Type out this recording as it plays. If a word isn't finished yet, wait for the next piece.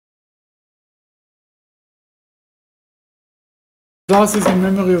Class is in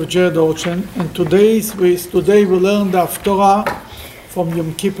memory of Jared Orchen, and today we learn the Haftorah from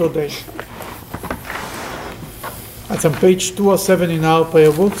Yom Kippur Day. That's on page 207 in our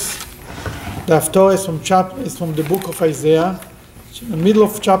prayer books. The Haftorah is from the book of Isaiah. It's in the middle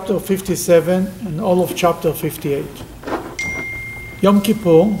of chapter 57 and all of chapter 58. Yom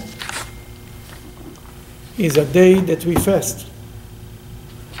Kippur is a day that we fast.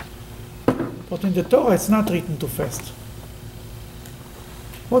 But in the Torah it's not written to fast.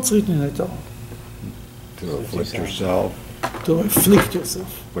 What's written in the Torah? To afflict yourself. To afflict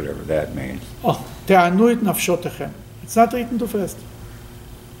yourself. Whatever that means. תענו את נפשותיכם. It's not written to fast.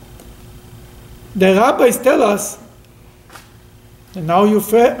 The rabbis tell us and how you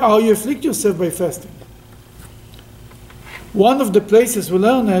afflict yourself by fasting. One of the places we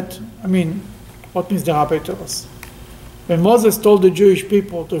learn it, what means the rabbi tell us? When Moses told the Jewish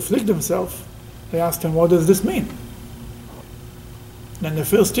people to afflict themselves, they asked him, what does this mean? Then the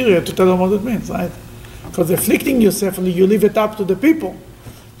first year you have to tell them what it means, right? Because afflicting yourself, you leave it up to the people.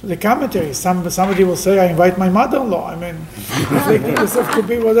 So the commentary, somebody will say, I invite my mother-in-law. Afflicting yourself could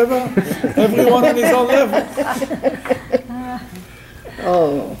be whatever, everyone on his own level.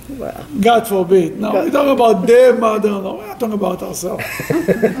 Oh, well. God forbid. No, we're talking about their mother-in-law. We're not talking about ourselves.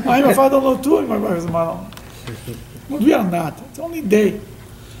 I'm a father-in-law too, and my wife is a mother-in-law. But we are not. It's only they.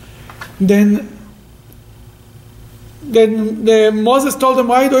 Then Moses told them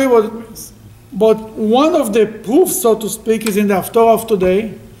right away what it means. But one of the proofs, so to speak, is in the Haftorah of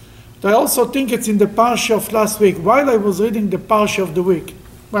today. I also think it's in the Parsha of last week. While I was reading the Parsha of the week,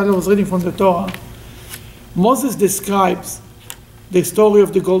 while I was reading from the Torah, Moses describes the story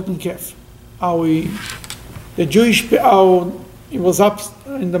of the golden calf. How he was up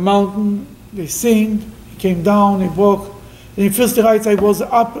in the mountain, they sinned, he came down, he broke. And he first writes, I was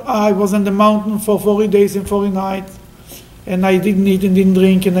on the mountain for 40 days and 40 nights. And I didn't eat and didn't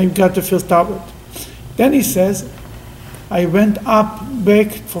drink, and I got the first tablet. Then he says, I went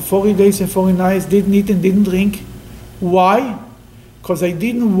back for 40 days and 40 nights, didn't eat and didn't drink. Why? Because I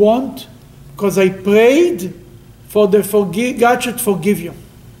prayed for God should forgive you.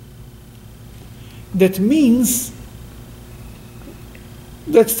 That means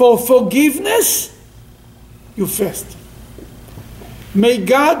that for forgiveness, you fast. May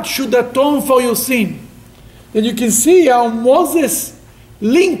God should atone for your sin. And you can see how Moses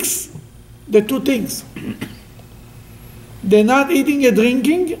links the two things. They're not eating and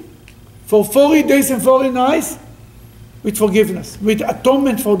drinking for 40 days and 40 nights with forgiveness, with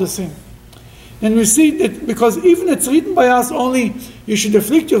atonement for the sin. And we see that because even it's written by us only, you should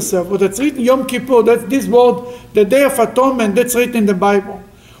afflict yourself, but it's written Yom Kippur, that's this word, the Day of Atonement, that's written in the Bible.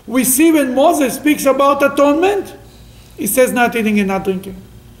 We see when Moses speaks about atonement, he says not eating and not drinking.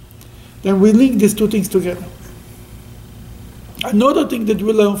 Then we link these two things together. Another thing that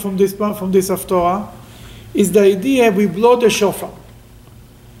we learn from this Haftorah is the idea we blow the shofar.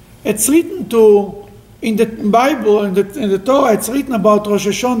 It's written in the Bible, in the Torah, it's written about Rosh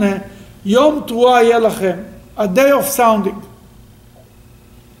Hashanah, Yom Teruah Yeh Lachem, a day of sounding.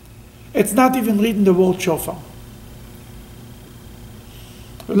 It's not even written the word shofar.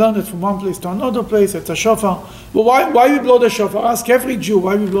 We learn it from one place to another place, it's a shofar. But why we blow the shofar? Ask every Jew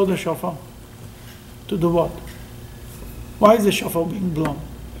why we blow the shofar. To do what? Why is the shofar being blown?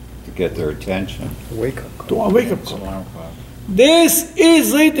 To get their attention. To a wake-up call. This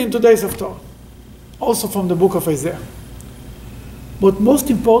is written in today's Haftorah. Also from the book of Isaiah. But most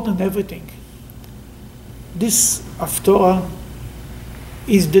important everything, this Haftorah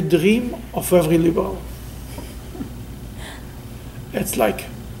is the dream of every liberal. It's like,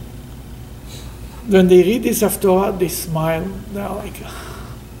 when they read this Haftorah, they smile. They're like,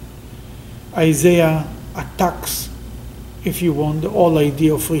 Isaiah attacks, if you want, the whole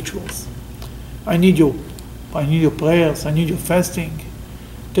idea of rituals. I need your prayers, I need your fasting.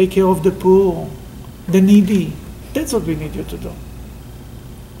 Take care of the poor, the needy. That's what we need you to do.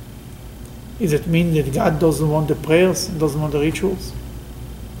 Does it mean that God doesn't want the prayers and doesn't want the rituals?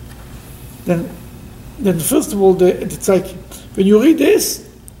 Then first of all, it's like, when you read this,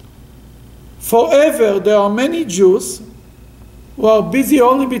 forever there are many Jews who are busy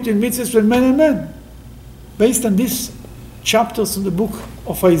only between mitzvahs and men, based on these chapters in the book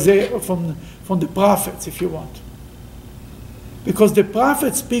of Isaiah, from the prophets, if you want. Because the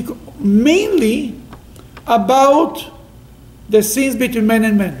prophets speak mainly about the sins between men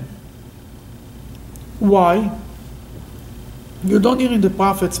and men. Why? You don't hear in the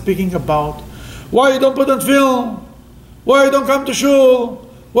prophets speaking about why you don't put on film, why you don't come to shul,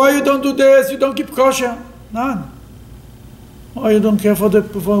 why you don't do this, you don't keep kosher. None. Why you don't care for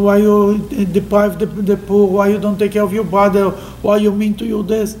why you deprive the poor, why you don't take care of your brother, why you mean to you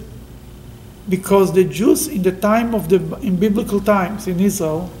this? Because the Jews in the time of in biblical times in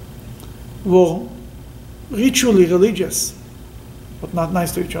Israel were ritually religious, but not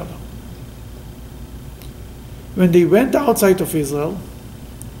nice to each other. When they went outside of Israel,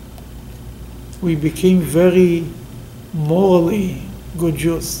 we became very morally good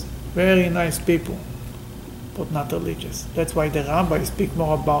Jews, very nice people, but not religious. That's why the rabbis speak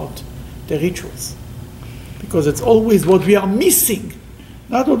more about the rituals, because it's always what we are missing,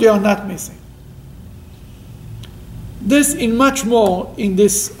 not what we are not missing. This and much more in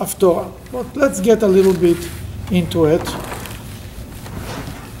this Haftorah, but let's get a little bit into it.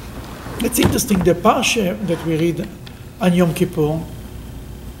 It's interesting, the parsha that we read on Yom Kippur,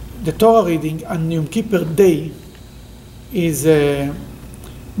 the Torah reading on Yom Kippur Day, is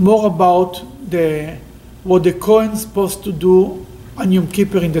more about what the Kohen is supposed to do on Yom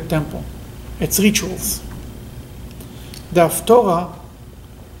Kippur in the temple. It's rituals. The Haftorah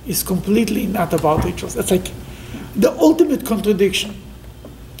is completely not about rituals. It's like the ultimate contradiction.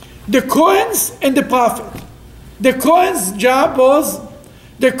 The Kohen's and the prophet. The Kohen's job was,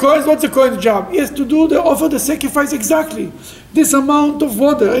 what's the Kohen's job? He has to offer the sacrifice exactly. This amount of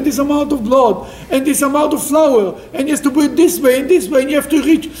water, and this amount of blood, and this amount of flour, and he has to do it this way, and you have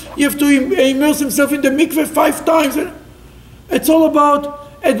to immerse himself in the mikveh 5 times. It's all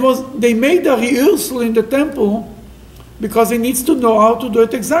about, they made a rehearsal in the temple because he needs to know how to do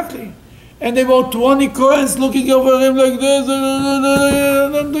it exactly. And there were 20 Kohens looking over him like this,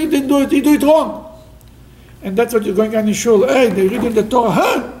 and they didn't do it, he do it wrong. And that's what you're going on in shul. Hey, they read in the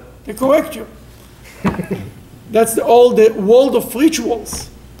Torah, they correct you. That's all the world of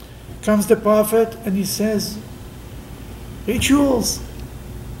rituals. Comes the prophet and he says, rituals.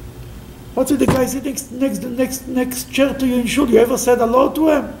 What's with the guy sitting next chair to you in shul? You ever said hello to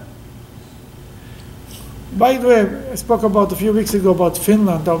him? By the way, I spoke about a few weeks ago about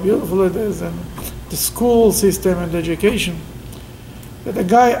Finland, how beautiful it is, and the school system and the education. But a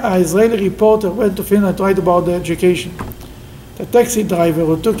guy, an Israeli reporter, went to Finland to write about the education. The taxi driver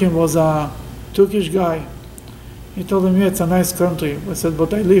who took him was a Turkish guy. He told him, yeah, it's a nice country. I said,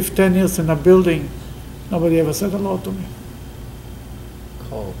 but I lived 10 years in a building. Nobody ever said hello to me.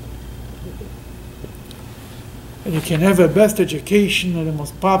 Cold. And you can have the best education and the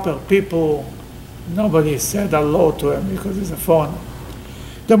most proper people. Nobody said hello to him because he's a foreigner.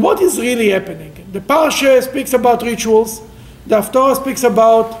 Then what is really happening? The Parsha speaks about rituals. The Haftorah speaks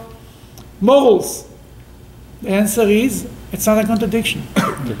about morals. The answer is, it's not a contradiction.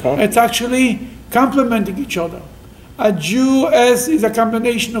 It's actually complementing each other. A Jew is a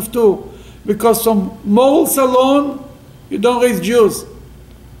combination of two. Because from morals alone, you don't raise Jews.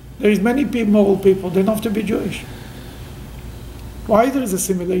 There is many moral people, they don't have to be Jewish. Why there is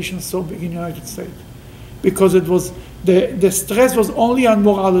assimilation so big in the United States? Because it was the stress was only on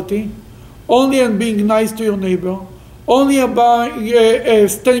morality, only on being nice to your neighbor, only about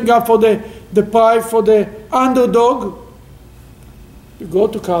standing up for the pride, for the underdog. You go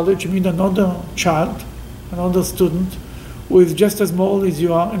to college, you meet another child, another student, who is just as moral as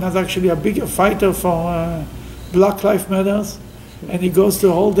you are, and is actually a bigger fighter for Black Lives Matters, and he goes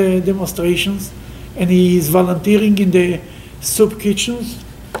to all the demonstrations, and he is volunteering in the soup kitchens,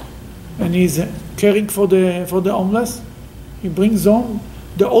 and he's caring for the homeless. He brings home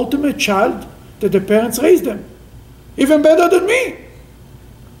the ultimate child that the parents raised them, even better than me.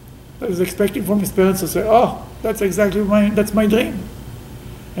 I was expecting from his parents to say, "Oh, that's exactly that's my dream."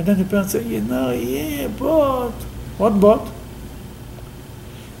 And then the parents say, "Yeah, but what but?"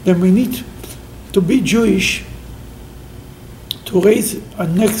 Then we need to be Jewish to raise a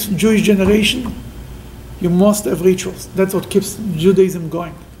next Jewish generation. You must have rituals. That's what keeps Judaism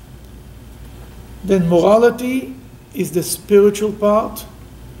going. Then morality is the spiritual part.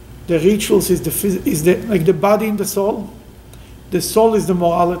 The rituals is like the body and the soul. The soul is the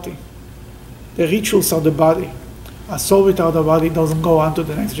morality. The rituals are the body. A soul without a body doesn't go on to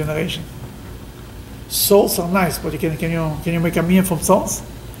the next generation. Souls are nice, but can you make a meal from souls?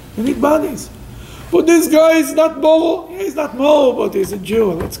 You need bodies. But this guy is not moral. Yeah, he's not moral, but he's a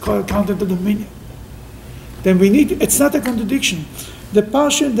Jew. Let's count it to the minion. Then it's not a contradiction. The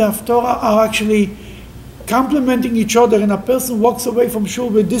Parsha and the Haftorah are actually complementing each other, and a person walks away from shul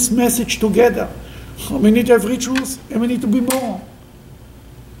with this message together. We need to have rituals, and we need to be moral.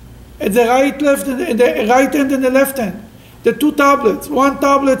 At the right hand and the left hand, the two tablets. One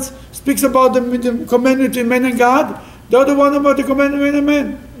tablet speaks about the commandment between man and God, the other one about the commandment between man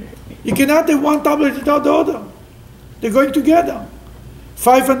and man. You cannot have one tablet without the other. They're going together.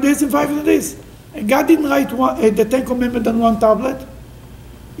 5 on this and 5 on this. And God didn't write the Ten Commandments on one tablet.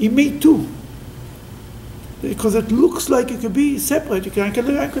 He made two. Because it looks like it could be separate. I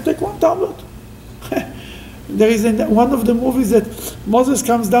can take one tablet. There is one of the movies that Moses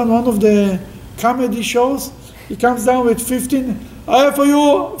comes down, one of the comedy shows, he comes down with 15, I have for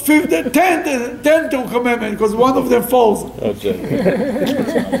you 10 commandments, because one of them falls. Okay.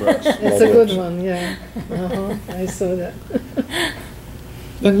 It's a good one, yeah. I saw that.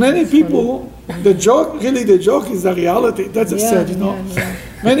 Then many people, the joke is the reality. That's sad, you know. Yeah.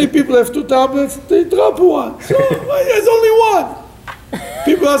 Many people have two tablets, they drop one. So there's only one.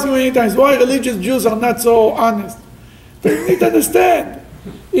 People ask me many times why religious Jews are not so honest. They need to understand.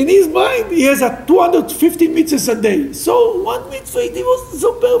 In his mind, he has a 250 mitzvahs a day. So one mitzvah, he was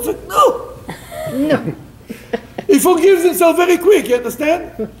so perfect. No. He forgives himself very quick, you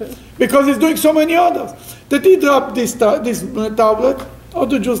understand? Because he's doing so many others. That he dropped this tablet,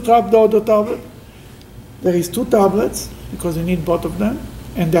 other Jews dropped the other tablet. There is two tablets, because you need both of them,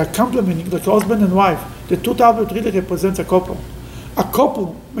 and they are complementing, like husband and wife. The two tablets really represents a couple. A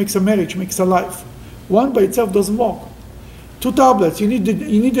couple makes a marriage, makes a life. One by itself doesn't work. Two tablets. You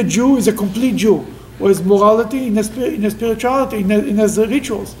need a Jew, is a complete Jew, who has morality, in his spirituality, in his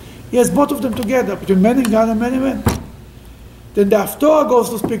rituals. He has both of them together, between men and God and men and men. Then the Haftorah goes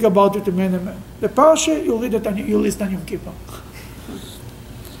to speak about it to men and men. The Parsha, you read it and you listen on Yom Kippur.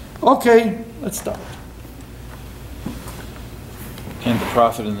 Okay, let's start. And the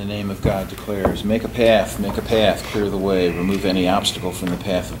prophet in the name of God declares, make a path, clear the way, remove any obstacle from the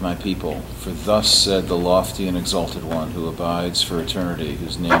path of my people. For thus said the lofty and exalted one who abides for eternity,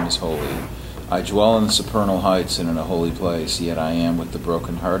 whose name is holy. I dwell in the supernal heights and in a holy place, yet I am with the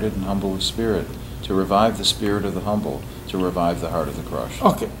brokenhearted and humble of spirit, to revive the spirit of the humble, to revive the heart of the crushed.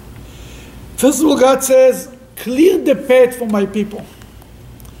 Okay. First of all, God says, clear the path for my people.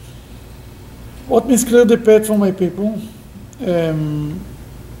 What means clear the path for my people? I'm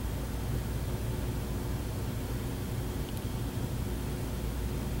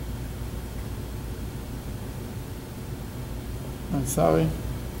sorry.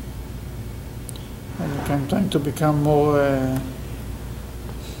 I'm trying to become more in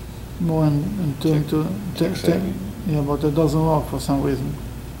tune to yeah, but it doesn't work for some reason.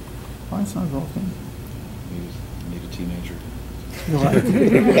 Why it's not working? You need a teenager. You're right. You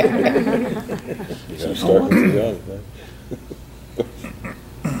gotta start with the young, man.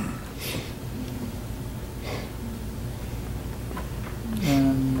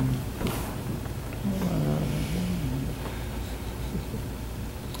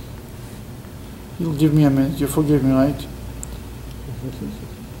 You'll give me a minute. You forgive me, right?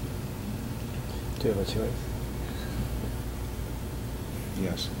 Do you have a choice?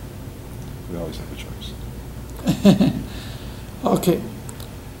 Yes. We always have a choice. Okay.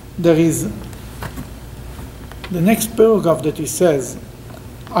 There is the next paragraph that he says,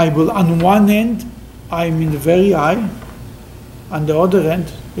 I will, on one end, I'm in the very high, on the other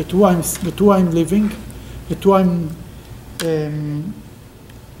end, the two I'm living, the two I'm,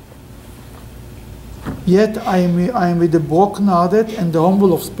 yet I'm with the brokenhearted and the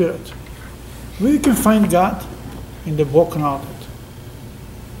humble of spirit. Where you can find God? In the brokenhearted.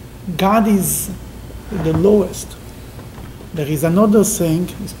 God is the lowest. There is another saying,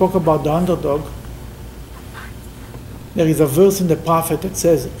 we spoke about the underdog. There is a verse in the prophet that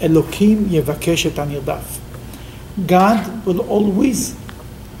says, Elokim yevakesh et anirdaf. God will always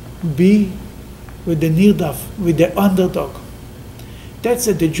be with the nirdaf, with the underdog. That's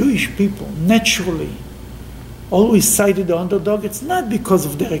that the Jewish people naturally always cited the underdog. It's not because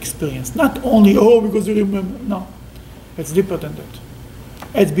of their experience. Not only, because you remember. No. It's deeper than that.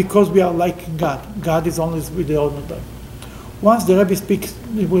 It's because we are like God. God is always with the underdog. Once the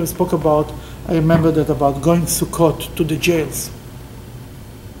Rebbe spoke about, I remember that about going Sukkot to the jails.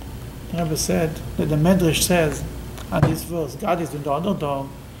 The Rebbe said that the Medrash says on this verse, God is in the underdog.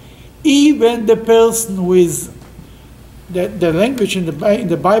 Even the person who is the language in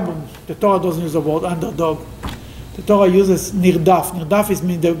the Bible, the Torah doesn't use the word underdog. The Torah uses nirdaf. Nirdaf is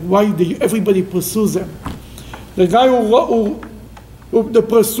mean why everybody pursues them. The guy who the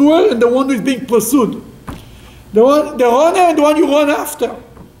pursuer and the one who is being pursued. The runner and the one you run after.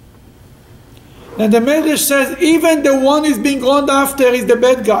 And the Medrash says even the one who is being run after is the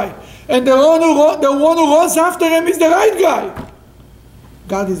bad guy. And the one who runs after him is the right guy.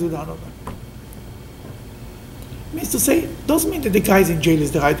 God is with another. Means to say, doesn't mean that the guy in jail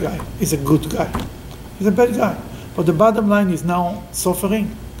is the right guy. He's a good guy. He's a bad guy. But the bottom line is now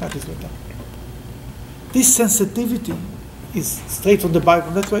suffering. That is with them. This sensitivity is straight from the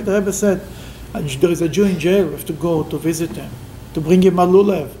Bible. That's why the Rebbe said, there is a Jew in jail. We have to go to visit him, to bring him a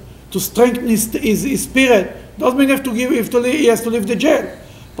lulav, to strengthen his spirit. Doesn't mean he has to leave the jail.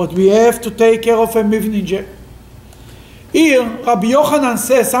 But we have to take care of him even in jail. Here, Rabbi Yochanan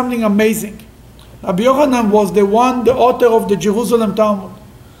says something amazing. Rabbi Yochanan was the author of the Jerusalem Talmud.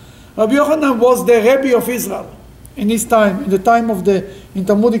 Rabbi Yochanan was the Rebbe of Israel in his time, in the time of in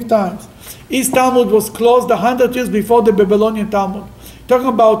Talmudic times. His Talmud was closed 100 years before the Babylonian Talmud. Talking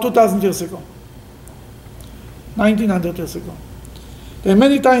about 2,000 years ago. 1900 years ago. There are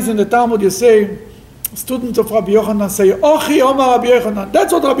many times in the Talmud you say, students of Rabbi Yochanan say, Ochi Omar Rabbi Yochanan.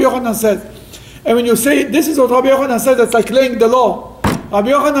 That's what Rabbi Yochanan says. And when you say, this is what Rabbi Yochanan says, it's like laying the law. Rabbi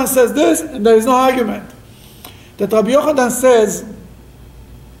Yochanan says this, and there is no argument. That Rabbi Yochanan says,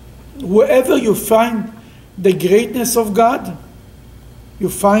 wherever you find the greatness of God, you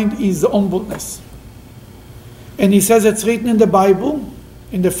find his humbleness. And he says it's written in the Bible,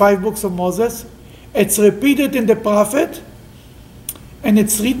 in the 5 books of Moses, it's repeated in the prophet, and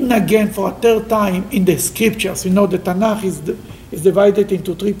it's written again for a third time in the scriptures. You know, the Tanakh is divided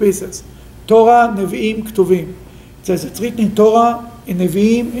into 3 pieces. Torah, Nevi'im, Ketuvim. It says it's written in Torah, in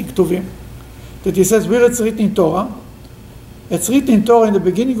Nevi'im, and Ketuvim. That he says where it's written in Torah. It's written in Torah in the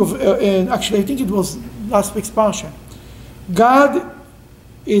beginning of, actually I think it was last week's Parsha. God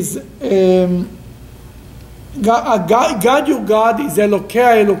is, God your God is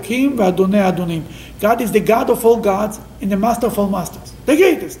Elokei Elokim ve'Adonai Adonim. God is the God of all gods and the master of all masters. The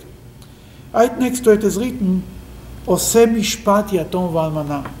greatest. Right next to it is written, Oseh Mishpat Yatom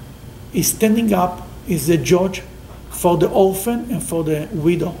V'Almana. He's standing up, is the judge for the orphan and for the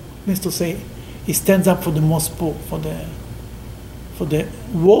widow. Means to say, he stands up for the most poor, for the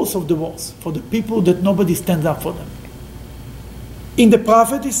worst of the worst, for the people that nobody stands up for them. In the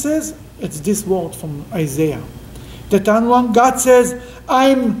prophet, he says, it's this word from Isaiah. The Tanwan, God says,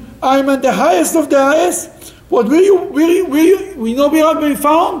 I'm at the highest of the highest. What we know where I've been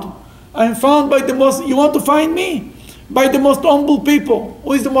found? I'm found by the most, you want to find me? By the most humble people.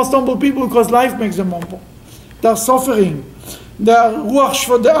 Who is the most humble people? Because life makes them humble. They are suffering. They are ruach.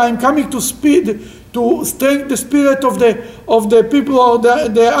 I'm coming to strengthen the spirit of the people who are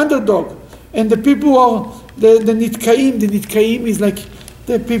the underdog. And the people who are the nitkaim. The nitkaim is like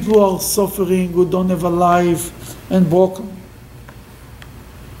the people who are suffering, who don't have a life and broken.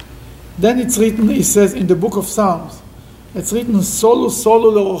 Then it's written, it says in the book of Psalms, it's written, Solu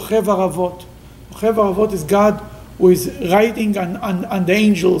lerochev haravot. Rochev haravot is God who is riding on the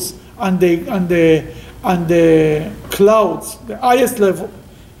angels, on the clouds, the highest level.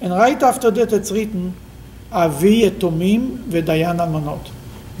 And right after that it's written, Avi Etomim v'dayan almanot,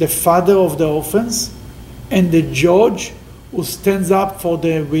 the father of the orphans and the judge who stands up for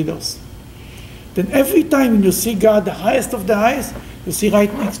the widows. Then every time when you see God, the highest of the highest, you see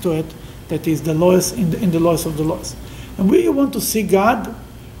right next to it that is the lowest in the lowest of the lowest. And where you want to see God,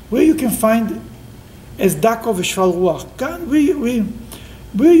 where you can find as Dakov Shval Ruach, God,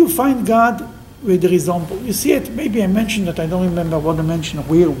 where you find God, where there is humble. You see it, maybe I mentioned that, I don't remember what I mentioned,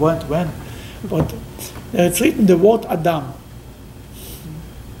 where, what, when, but it's written the word Adam.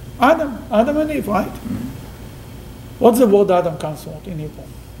 Adam and Eve, right? What's the word Adam comes from in Hebrew?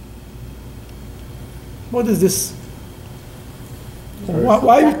 What is this?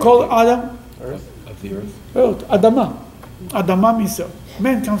 Why we call Adam? Earth. Of the earth. Earth. Adama. Adama means earth.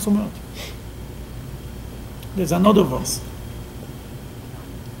 Man comes from earth. There's another verse.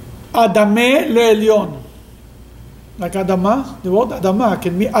 Adame le'elyon. Like Adama, the word Adama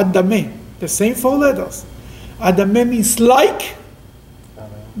can be Adame. The same 4 letters. Adame means like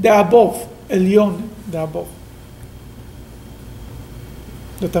the above. Elyon, the above.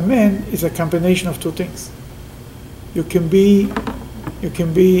 That a man is a combination of 2 things. You can be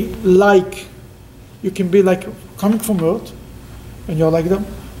like coming from earth, and you're like them.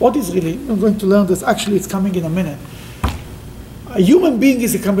 What is really, I'm going to learn this, actually it's coming in a minute. A human being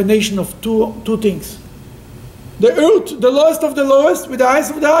is a combination of two things. The earth, the lowest of the lowest, with the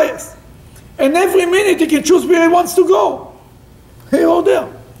highest of the highest. And every minute he can choose where he wants to go. Here or there.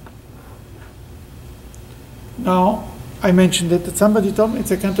 Now, I mentioned that somebody told me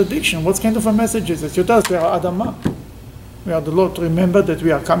it's a contradiction. What kind of a message is it? You tell us we are Adama. We are the Lord. Remember that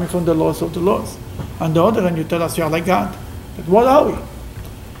we are coming from the laws of the laws. On the other hand, you tell us you are like God. But what are we?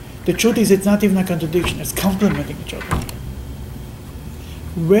 The truth is it's not even a contradiction. It's complementing each other.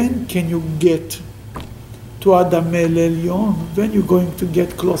 When can you get to Adam El Elyon? When you're going to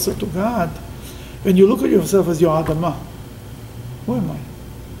get closer to God? When you look at yourself as your Adama. Who am I?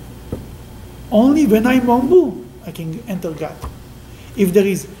 Only when I'm humble, I can enter God. If there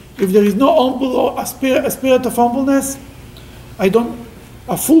is no humble or a spirit of humbleness,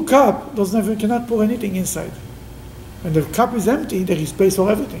 a full cup cannot pour anything inside. When the cup is empty, there is space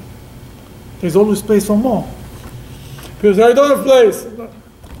for everything. There's always space for more. People say, I don't have place.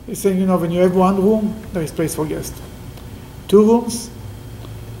 He's saying, when you have one room, there is place for guests. 2 rooms,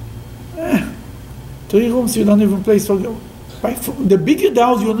 3 rooms, you don't even place for you. The bigger the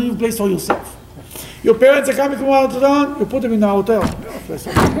house, you don't even place for yourself. Your parents are coming from out of town, you put them in a hotel.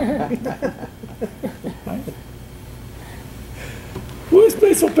 Right? Who is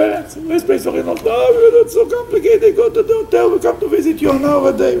place for parents? Who is place for in-laws? No, it's so complicated. Go to the hotel, we come to visit you an hour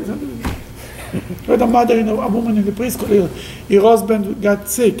a day. We had a mother, a woman in the preschool, her husband got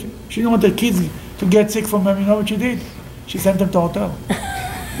sick. She didn't want her kids to get sick from him. You know what she did? She sent them to a hotel.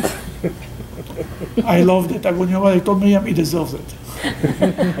 I loved it. I told Miriam, he deserves it.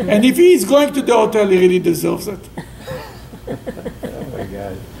 And if he is going to the hotel, he really deserves it. Oh my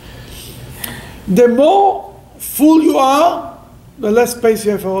God. The more full you are, the less space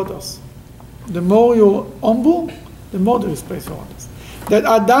you have for others. The more you're humble, the more there is space for others. That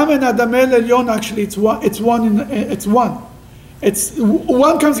Adam and Adam Elyon, actually, it's one. It's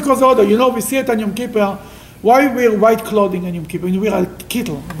one comes because the other. We see it on Yom Kippur. Why we wear white clothing on Yom Kippur? When you wear a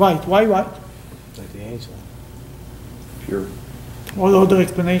kittel, white. Why white? Like the angel. Pure. What other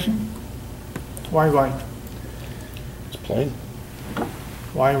explanation? Why white? It's plain.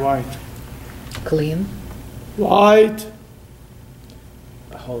 Why white? Clean. White.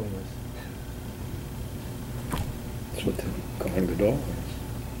 A holiness. That's what they're calling the dog.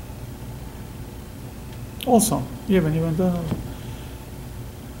 Also, even though.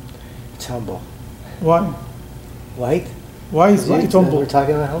 It's humble. Why? White? Why is white humble? We're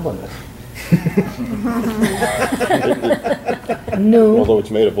talking about humbleness. No. Although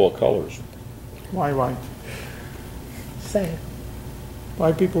it's made of all colors. Why white? Say it.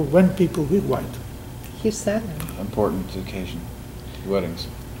 Why when people wear white? You said it. Important occasion. Weddings.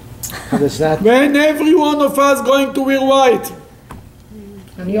 But it's not. When every one of us going to wear white.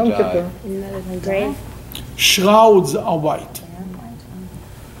 On Yom Die. Kippur. Grave. Shrouds are white.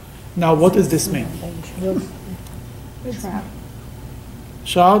 Now, what does this mean?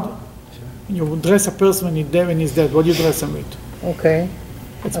 Shroud? You dress a person when he's dead. What do you dress him with? Okay.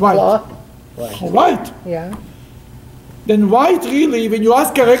 It's A white. cloth? White. Yeah. Then white, really, when you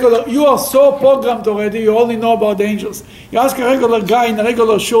ask a regular, you are so programmed already, you only know about the angels. You ask a regular guy in a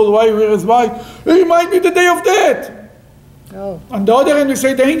regular shul why he wears white, it reminds me the day of death. Oh. On the other hand, we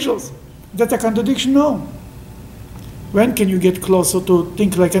say the angels. That's a contradiction? No. When can you get closer to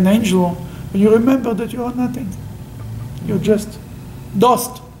think like an angel when you remember that you are nothing? You're just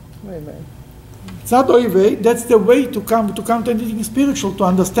dust. Wait a minute. It's not oive. That's the way to come to anything spiritual, to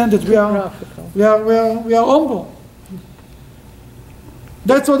understand that we are humble.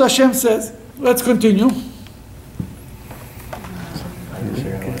 That's what Hashem says. Let's continue.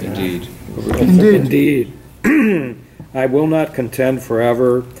 Indeed. Indeed. I will not contend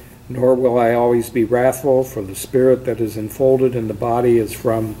forever, nor will I always be wrathful, for the spirit that is enfolded in the body is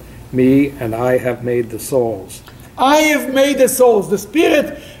from me, and I have made the souls. I have made the souls. The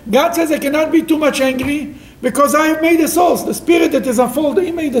spirit, God says I cannot be too much angry because I have made the souls. The spirit that is unfolded,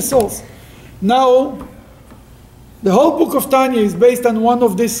 He made the souls. Now, the whole book of Tanya is based on one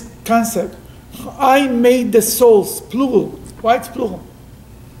of this concept. I made the souls, plural. Why it's plural?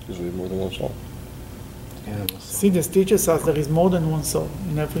 Because we have more than one soul. See, this teaches us there is more than one soul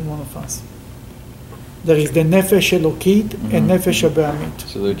in every one of us. There is the nefesh elokit and nefesh abahamit.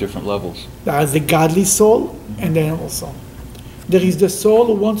 So there are different levels. There is the godly soul and the animal soul. There is the soul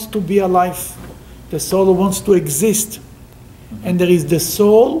who wants to be alive, the soul who wants to exist, and there is the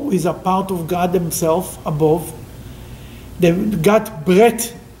soul who is a part of God Himself above. That got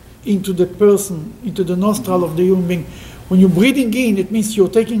breath into the person, into the nostril of the human being. When you're breathing in, it means you're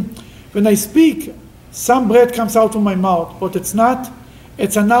taking. When I speak, some breath comes out of my mouth, but it's not.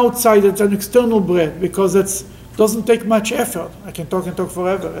 It's an outside, it's an external breath, because it doesn't take much effort. I can talk and talk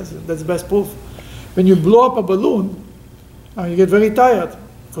forever. That's the best proof. When you blow up a balloon, you get very tired,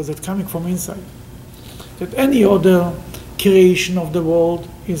 because it's coming from inside. That any other creation of the world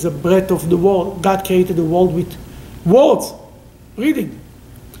is a breath of the world. God created the world with words, breathing.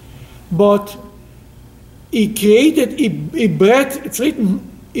 But He created, He breathed, it's written,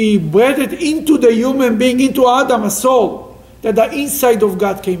 He breathed into the human being, into Adam, a soul, that the inside of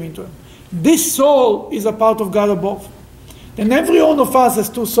God came into him. This soul is a part of God above. And every one of us has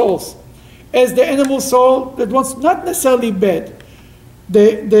two souls. As the animal soul that wants, not necessarily bad,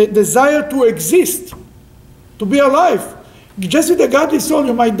 the desire to exist, to be alive. Just with the godly soul,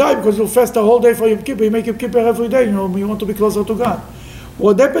 you might die because you fast a whole day for Yom Kippur. You make Yom Kippur every day. You want to be closer to God.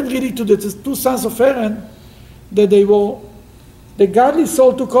 What happened really to the two sons of Aaron, that the godly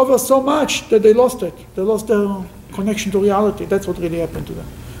soul took over so much that they lost it. They lost their connection to reality. That's what really happened to them.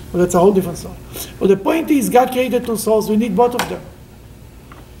 But that's a whole different story. But the point is, God created two souls. We need both of them.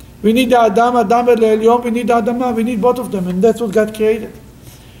 We need the Adam Elyon. We need the Adama. We need both of them, and that's what God created.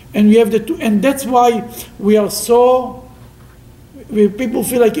 And we have the two, and that's why we are so. People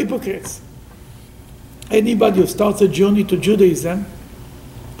feel like hypocrites. Anybody who starts a journey to Judaism,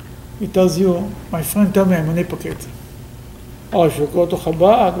 he tells you, my friend, tell me I'm an hypocrite. Oh, if you go to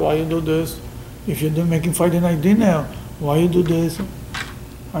Chabad, why you do this? If you're making Friday night dinner, why you do this?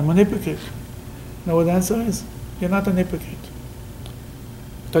 I'm an hypocrite. Know what the answer is? You're not an hypocrite.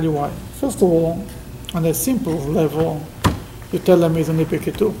 I'll tell you why. First of all, on a simple level, you tell them he's an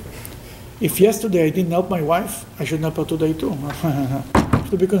hypocrite too. If yesterday I didn't help my wife, I should help her today too.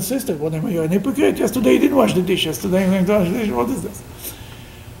 To be consistent, what am I? You're an hypocrite. Yesterday you didn't wash the dishes. Today you didn't wash the dishes. What is this?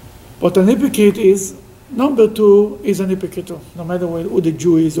 But an hypocrite is, number two, is an hypocrite too, no matter who the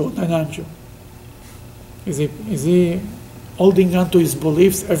Jew is or a non-Jew. Is he holding on to his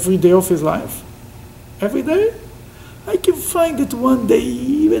beliefs every day of his life? Every day? I can find it one day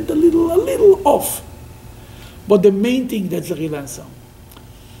he went a little off. But the main thing, that's the real answer.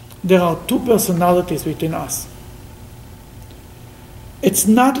 There are two personalities within us. It's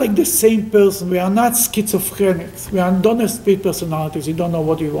not like the same person. We are not schizophrenics. Don't have split personalities. We don't know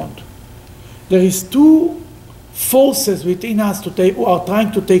what we want. There is two forces within us who are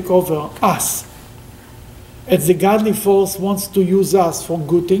trying to take over us. It's the godly force wants to use us for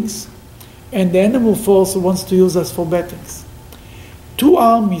good things, and the animal force wants to use us for bad things. Two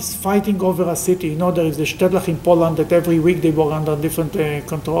armies fighting over a city. You know, there is the Stadlach in Poland that every week they were under different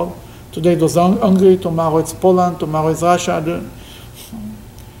control. Today it was Hungary, tomorrow it's Poland, tomorrow it's Russia.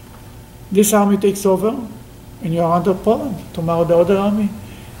 This army takes over, and you are under Poland. Tomorrow the other army.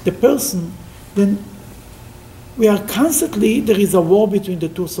 The person, then we are constantly, there is a war between the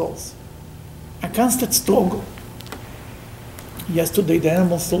two souls. A constant struggle. Yesterday the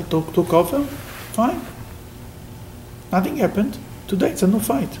animal soul took over, fine. Nothing happened. Today it's a new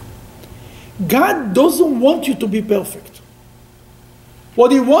fight. God doesn't want you to be perfect.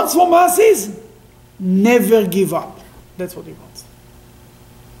 What he wants from us is never give up. That's what he wants.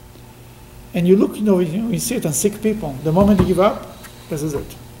 And you look, you see it on sick people. The moment they give up, this is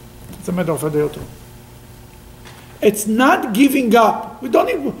it. It's a matter of a day or two. It's not giving up. We don't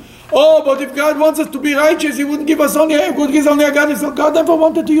even, but if God wants us to be righteous, he wouldn't give us only a God. God never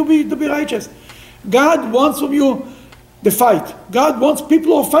wanted you to be righteous. God wants from you the fight. God wants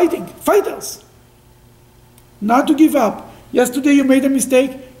people who are fighting, fighters. Not to give up. Yesterday you made a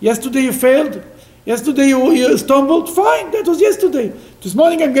mistake. Yesterday you failed. Yesterday you stumbled. Fine, that was yesterday. This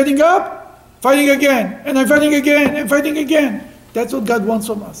morning I'm getting up, fighting again, and I'm fighting again, and fighting again. That's what God wants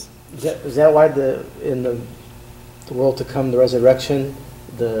from us. Is that why in the world to come, the resurrection,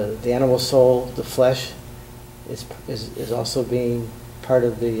 the animal soul, the flesh, is also being part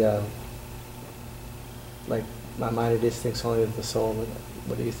of the like my mind it is thinks only of the soul.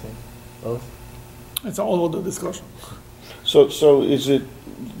 What do you think? Both? It's all other discussion. So is it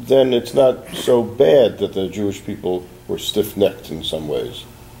then? It's not so bad that the Jewish people were stiff-necked in some ways.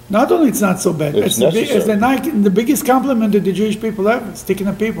 Not only it's not so bad, It's the biggest compliment that the Jewish people have, sticking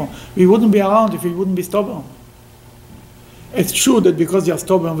to people. We wouldn't be around if we wouldn't be stubborn. It's true that because you are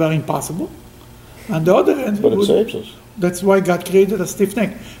stubborn, we're impossible. On the other hand, But it saves us. That's why God created a stiff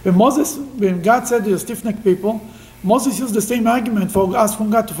neck. When God said you're stiff-necked people, Moses used the same argument for us from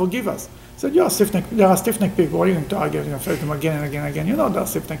God to forgive us. He said, there are stiff-necked people. What are you going to argue? You're going to fight them again and again and again. You know there are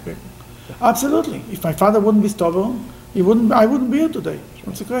stiff-necked people. Absolutely. If my father wouldn't be stubborn, I wouldn't be here today.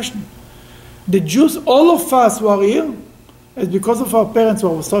 What's the question? The Jews, all of us who are here, is because of our parents who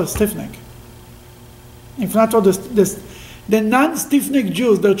were so stiff-necked. If not for the non-stiff-necked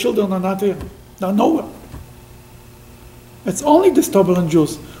Jews, their children are not here. They're nowhere. It's only the stubborn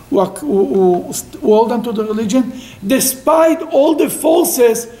Jews who hold on to the religion, despite all the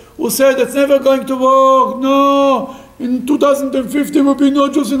forces who said it's never going to work. No, in 2050 there will be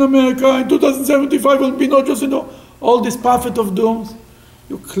no Jews in America. In 2075 there will be no Jews in all this prophet of dooms.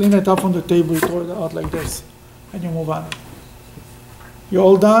 You clean it up on the table, you throw it out like this, and you move on. You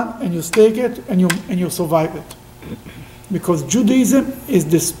hold on and you stake it and you survive it, because Judaism is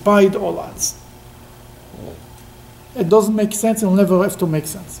despite all odds. It doesn't make sense, it'll never have to make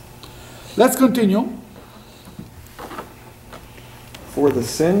sense. Let's continue. For the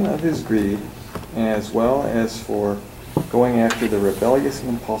sin of his greed, as well as for going after the rebellious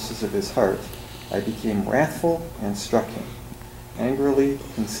impulses of his heart, I became wrathful and struck him, angrily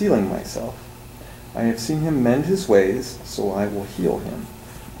concealing myself. I have seen him mend his ways, so I will heal him.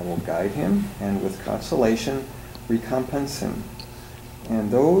 I will guide him, and with consolation recompense him,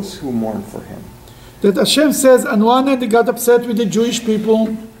 and those who mourn for him. That Hashem says, on one hand, he got upset with the Jewish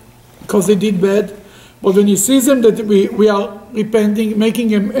people because they did bad. But when he sees them that we are repenting, making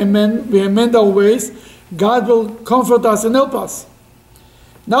we amend our ways, God will comfort us and help us.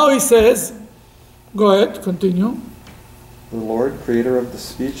 Now he says, go ahead, continue. The Lord, creator of the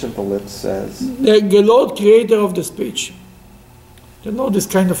speech of the lips, says, The Lord, creator of the speech. The Lord is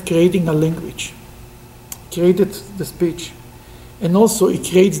kind of creating a language. Created the speech. And also he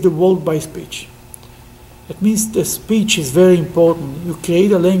creates the world by speech. It means the speech is very important. You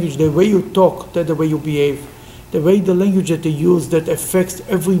create a language, the way you talk, that's the way you behave. The language that you use that affects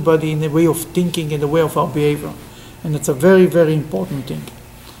everybody in the way of thinking and the way of our behavior. And it's a very, very important thing.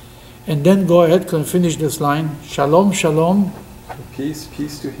 And then go ahead, can finish this line. Shalom, shalom. Peace,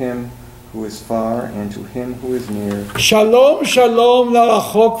 peace to him who is far and to him who is near. Shalom, shalom,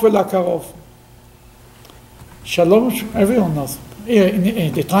 לרחוק ולקרוב. Shalom, everyone knows. Here,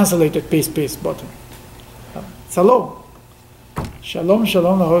 they translated peace, peace, but Shalom. Shalom,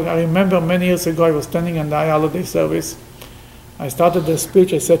 shalom. I remember many years ago I was standing in the holiday service. I started the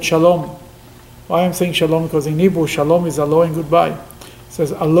speech, I said shalom. Why I'm saying shalom? Because in Hebrew, shalom is hello and goodbye. It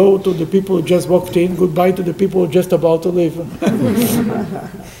says hello to the people who just walked in, goodbye to the people who are just about to leave.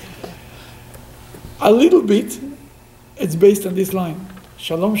 A little bit, it's based on this line.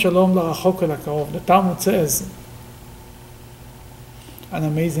 Shalom, shalom, לרחוק ולקרוב. The Talmud says, an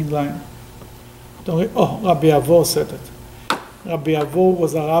amazing line. Rabbi Avo said it. Rabbi Avo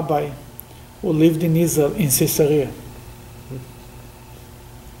was a rabbi who lived in Israel, in Caesarea.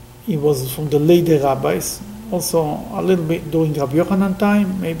 He was from the later rabbis, also a little bit during Rabbi Yochanan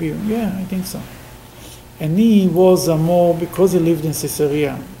time, maybe, yeah, I think so. And he was more, because he lived in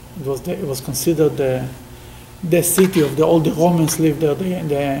Caesarea, it was considered the city of all the Romans lived there,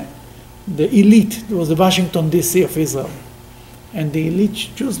 the elite. It was the Washington DC of Israel. And the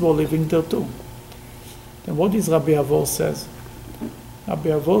elite Jews were living there too. Then what is Rabbi Avo says? Rabbi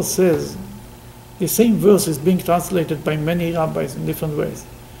Avo says, the same verse is being translated by many rabbis in different ways.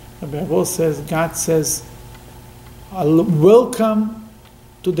 Rabbi Avo says, God says, welcome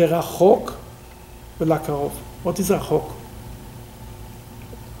to the Rachok ולקרוב. What is Rachok?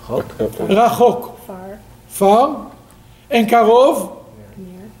 Rachok. Far. And Karov?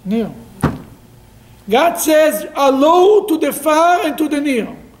 Near. God says, hello to the far and to the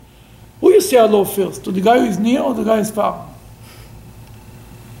near. Who you say hello first? To the guy who is near or the guy who is far?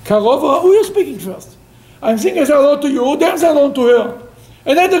 Karov, who are you speaking first? I'm saying I say hello to you, then say hello to her.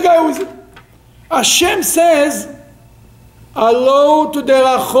 And then the guy who is... Hashem says, hello to the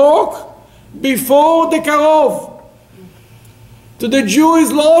Rachok before the Karov. To the Jew who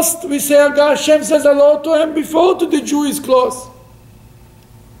is lost, we say, Hashem says hello to him before to the Jew who is close.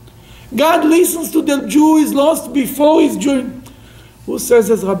 God listens to the Jew who is lost before he's Jew. Who says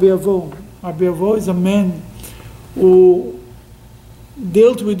this? Rabbi Avo. Rabbi Avo is a man who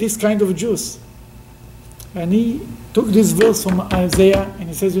dealt with this kind of Jews. And he took this verse from Isaiah and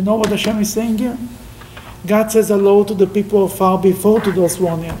he says, you know what Hashem is saying here? God says hello to the people far before to those who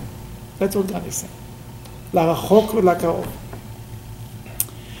are near. That's what God is saying. L'rachok v'l'karov.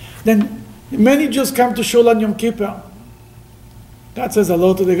 Then many Jews come to Shul on Yom Kippur. God says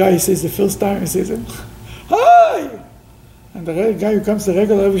hello to the guy. He says the first time he says, hi! And the guy who comes to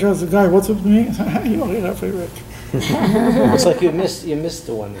regular every show says, guy, what's up with me? You're here every week. It's like you missed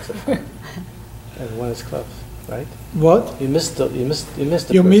the one that's and the one is close, right? What? You missed the You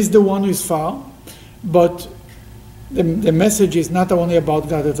person. missed the one who is far, but the message is not only about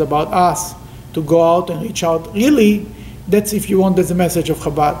God, it's about us to go out and reach out. Really, that's, if you want, that's the message of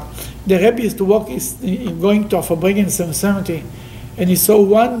Chabad. The Rebbe is to walk, is going to Fabringen in 770, and he saw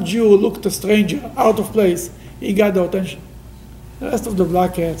one Jew who looked a stranger, out of place. He got the attention. The rest of the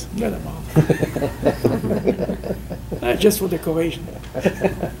black hats, get them out. Just for decoration.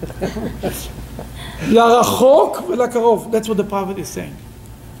 L'rachok v'l'karov. That's what the prophet is saying.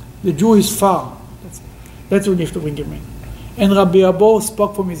 The Jew is far. That's what you have to bring him in. And Rabbi Abo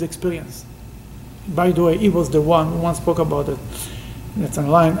spoke from his experience. By the way, he was the one who once spoke about it. That's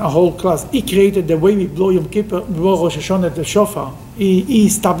online, a whole class. He created the way we blow Yom Kippur, blow Rosh Hashanah, the shofar. He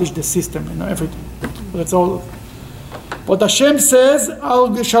established the system, everything. That's all. But Hashem says, I'll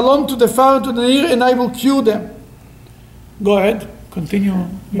give shalom to the far and to the near, and I will cure them. Go ahead, continue.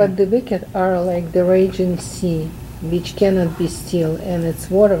 But the wicked are like the raging sea, which cannot be still, and its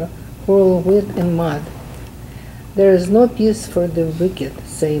water whirl with and mud. There is no peace for the wicked,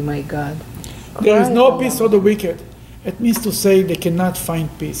 say my God. There is Cry no peace for aloud. the wicked. It means to say they cannot find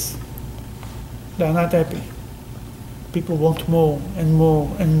peace. They are not happy. People want more and more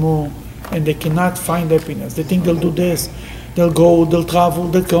and more, and they cannot find happiness. They think they'll do this, they'll travel,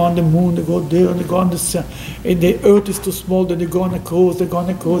 they'll go on the moon, they go there, they go on the sun. And the earth is too small, then they go on a cruise, they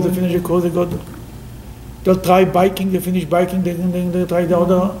finish a cruise, they'll try biking, they finish biking, they try the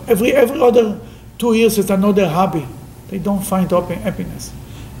other. Every other 2 years is another hobby. They don't find happiness.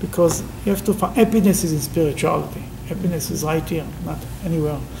 Because you have to find, happiness is in spirituality. Happiness is right here, not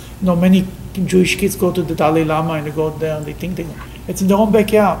anywhere. Many Jewish kids go to the Dalai Lama and they go there and they think it's in their own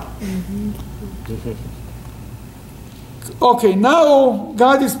backyard. Mm-hmm. Okay, now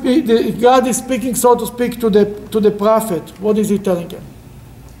God is speaking, so to speak, to the prophet. What is he telling him?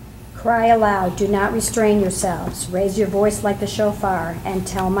 Cry aloud, do not restrain yourselves. Raise your voice like the shofar, and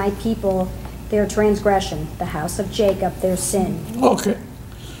tell my people their transgression, the house of Jacob their sin. Okay.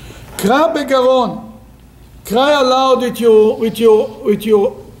 קרא בגרון. Cry aloud with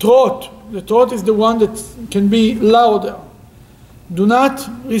your throat. The throat is the one that can be louder. Do not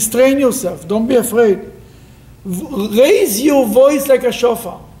restrain yourself. Don't be afraid. Raise your voice like a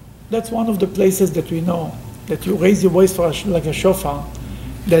shofar. That's one of the places that we know that you raise your voice like a shofar.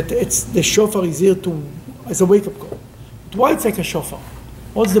 That the shofar is here as a wake-up call. But why it's like a shofar?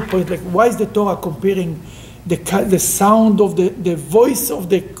 What's the point? Why is the Torah comparing the sound of the voice of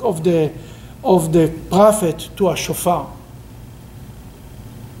the prophet to a shofar?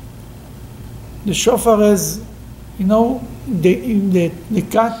 The shofar is, the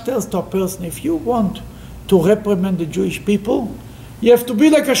God tells to a person, if you want to reprimand the Jewish people, you have to be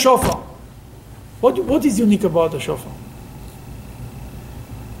like a shofar. What is unique about the shofar?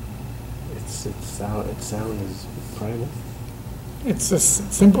 Its sound is primal. It's a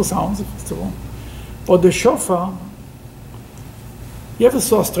simple sound, first of all. But the shofar, you ever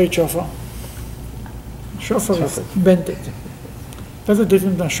saw a straight shofar? Shofar is bended. That's a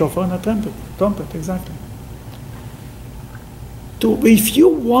difference than a shofar and a trumpet. Trumpet, exactly. If you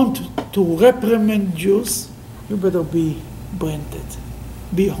want to reprimand Jews, you better be bended.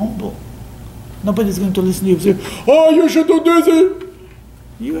 Be humble. Nobody's going to listen to you and say, oh, you should do this.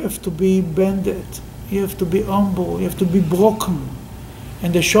 You have to be bended. You have to be humble. You have to be broken.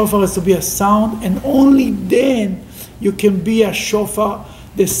 And the shofar has to be a sound, and only then you can be a shofar,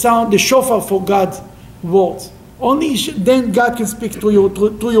 the shofar for God's words. Only then God can speak through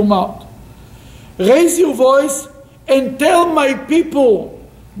your mouth. Raise your voice and tell my people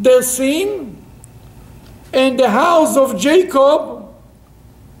their sin and the house of Jacob.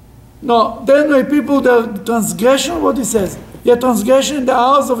 No, then my people their transgression, what he says? Their transgression in the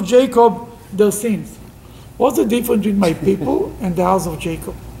house of Jacob, their sins. What's the difference between my people and the house of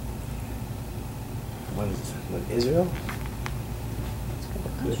Jacob? What Israel?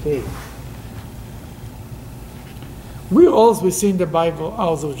 Could be. We always see in the Bible,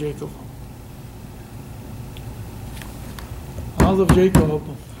 house of Jacob. House of Jacob.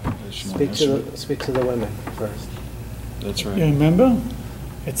 Speak to the women first. That's right. You remember?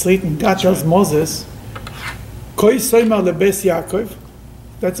 It's written, God tells Moses, Koi soimer lebes Yaakov.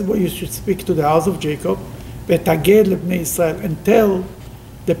 That's what you should speak to the house of Jacob. Betaged lebnei Israel, and tell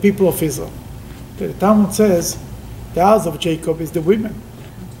the people of Israel. The Talmud says, the house of Jacob is the women.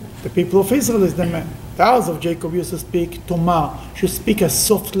 The people of Israel is the men. The house of Jacob used to speak Tomar, should speak a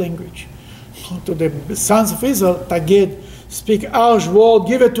soft language. To the sons of Israel, Taged, speak harsh word,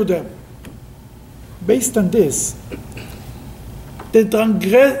 give it to them. Based on this, the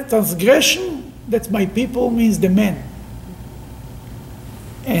transgression, that's my people, means the men.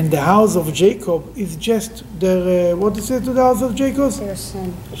 And the house of Jacob is just their, what is it to the house of Jacob? Their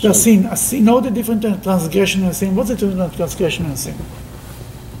sin. Their sin. You know the difference between transgression and sin? What's the difference between transgression and sin?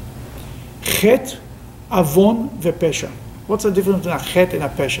 Chet, avon, vepesha. What's the difference between a chet and a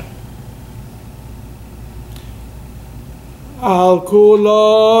pesha? Al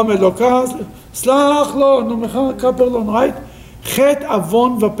kulam elokaz, slach lo, numecha kaperlon, right? Chet,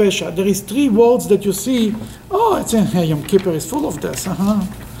 avon, vepesha. There is 3 words that you see. Oh, it's in Yom Kippur is full of this.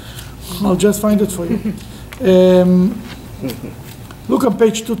 I'll just find it for you. Look on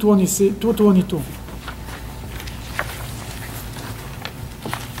page 222.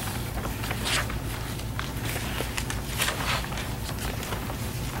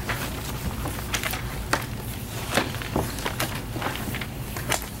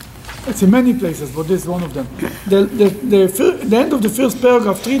 It's in many places, but this is one of them. The end of the first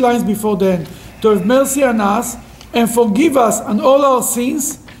paragraph, 3 lines before the end. To have mercy on us and forgive us on all our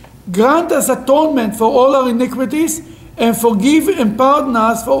sins, grant us atonement for all our iniquities, and forgive and pardon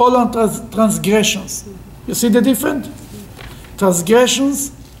us for all our transgressions. You see the difference?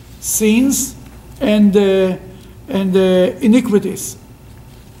 Transgressions, sins, and iniquities.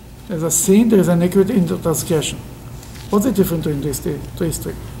 There's a sin, there's an iniquity in the transgression. What's the difference between these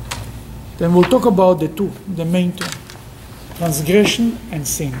three? Then we'll talk about the main two. transgression and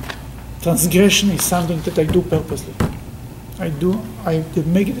sin. Transgression is something that I do purposely. I did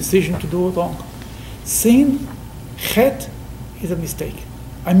make a decision to do it wrong. Sin, chet, is a mistake.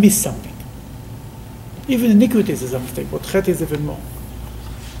 I missed something. Even iniquities is a mistake, but chet is even more.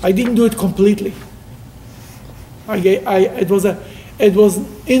 I didn't do it completely. It was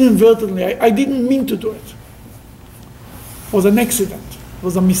inadvertently. I didn't mean to do it. It was an accident. It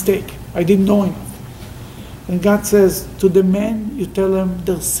was a mistake. I didn't know enough. And God says, to the men, you tell them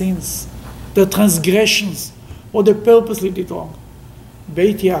their sins, their transgressions, what they purposely did wrong.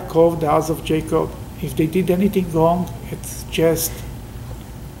 Beit Yaakov, the house of Jacob, if they did anything wrong, it's just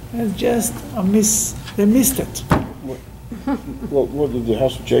a miss. They missed it. Well, the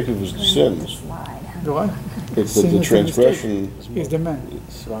house of Jacob was the sins. Do I? But the transgression is the man.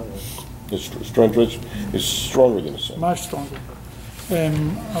 is stronger than the sin. Much stronger.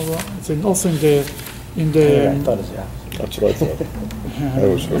 It's also in the. I thought it's That's what I thought. I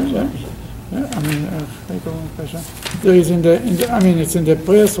always heard that. There is it's in the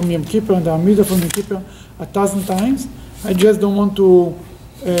prayers from Yom Kippur and the Amidah from Yom Kippur 1,000 times. I just don't want to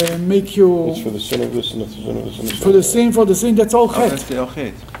make you. It's for the sin of this and the sin of this and the sin. For the sin, that's all chet. That's the El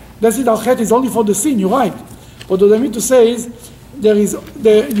Chet. That's it, al chet is only for the sin, you're right. But what I mean to say is,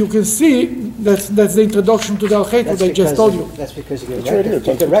 you can see that's the introduction to the al chet, what I just told you. That's because you It's right here.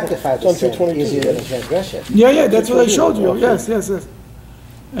 can rectify the sin 22, easier yeah. than a transgression. Yeah, that's what I showed you. Yes. Is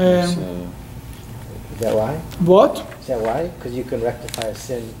that why? What? Is that why? Because you can rectify a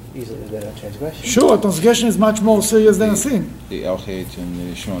sin easily than a transgression. Sure, a transgression is much more serious than a sin. The El Chet and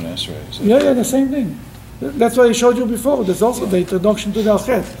the Shon Esrei. Yeah, the same thing. That's what I showed you before. There's also the introduction to the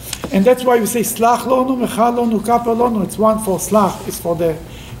Al-Chet. And that's why we say, Slach lonu, mechal lonu, kaper lonu. It's one for Slach, it's for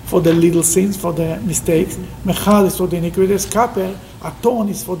the little sins, for the mistakes. Mechal is for the iniquities. Kaper, aton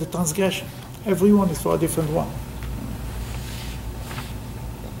is for the transgression. Everyone is for a different one.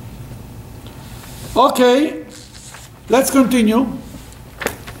 Okay, let's continue.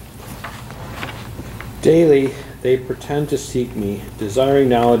 Daily they pretend to seek me, desiring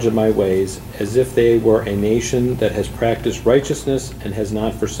knowledge of my ways, as if they were a nation that has practiced righteousness and has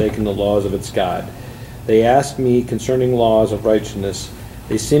not forsaken the laws of its God. They ask me concerning laws of righteousness.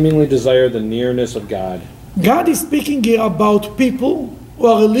 They seemingly desire the nearness of God. God is speaking here about people who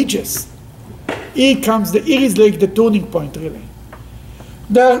are religious. Here is like the turning point, really.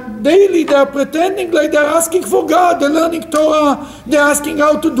 They're pretending like they're asking for God, they're learning Torah, they're asking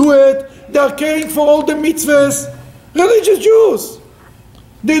how to do it, they're caring for all the mitzvahs. Religious Jews.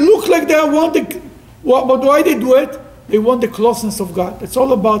 They look like they want but why they do it? They want the closeness of God. It's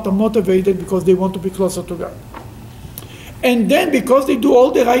all about them motivated because they want to be closer to God. And then because they do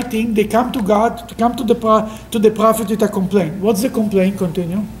all the right thing, they come to God, to come to the prophet with a complaint. What's the complaint?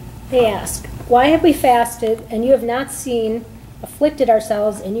 Continue. They ask, why have we fasted, and you have not seen, afflicted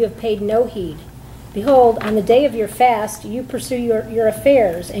ourselves, and you have paid no heed? Behold, on the day of your fast, you pursue your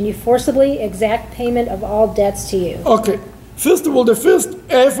affairs, and you forcibly exact payment of all debts to you. Okay. First of all, the first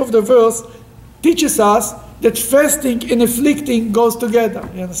half of the verse teaches us that fasting and afflicting goes together.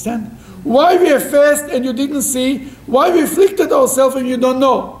 You understand? Why we have fast and you didn't see? Why we afflicted ourselves and you don't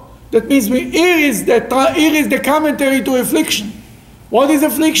know? That means here is the commentary to affliction. What is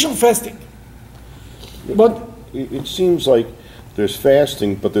affliction? Fasting. But it seems like there's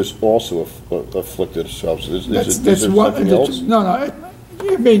fasting, but there's also afflicted ourselves. Is there something else? No.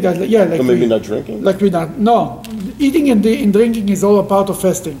 You made that, yeah. Like maybe not drinking? No. Eating and drinking is all a part of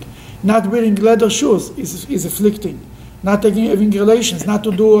fasting. Not wearing leather shoes is afflicting. Not having relations, not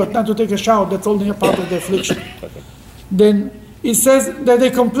to take a shower, that's only a part of the affliction. Then it says that they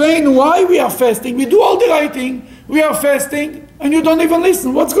complain why we are fasting. We do all the right thing, we are fasting, and you don't even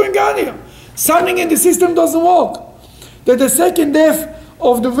listen. What's going on here? Something in the system doesn't work. That the second half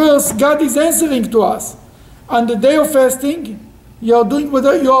of the verse, God is answering to us. On the day of fasting, you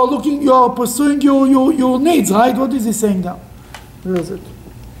are pursuing your needs, right? What is he saying now? Where is it?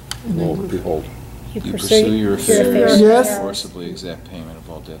 Behold. You pursue your affairs, Yes. forcibly exact payment of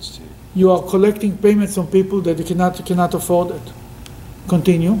all debts to you. You are collecting payments from people that you cannot afford it.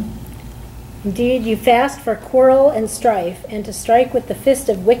 Continue. Indeed, you fast for quarrel and strife, and to strike with the fist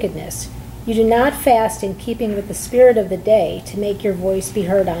of wickedness. You do not fast in keeping with the spirit of the day, to make your voice be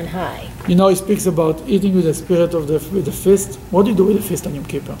heard on high. He speaks about eating with the spirit of with the fist. What do you do with the fist on Yom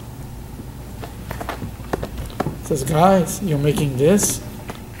Kippur? He says, guys, you're making this,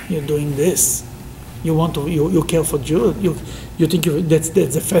 you're doing this. You care for Jews. You think that's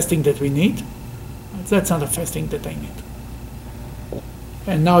the fasting that we need? That's not a fasting that I need.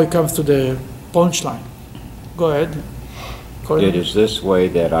 And now it comes to the punchline. Go ahead. It is this way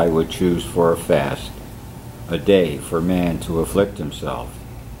that I would choose for a fast, a day for man to afflict himself.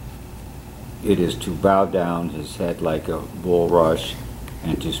 It is to bow down his head like a bulrush,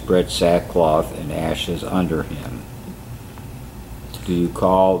 and to spread sackcloth and ashes under him. Do you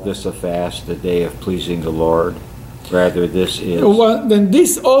call this a fast, the day of pleasing the Lord? Rather, this is... Well, then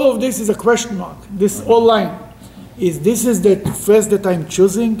all of this is a question mark. This whole line. This is the fast that I'm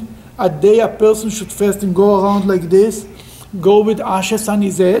choosing? A day a person should fast and go around like this? Go with ashes on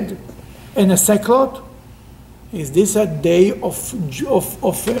his head and a sackcloth? Is this a day of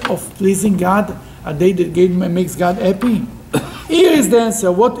pleasing God? A day that makes God happy? Here is the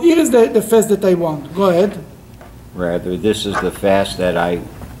answer. Here is the fast that I want. Go ahead. Rather, this is the fast that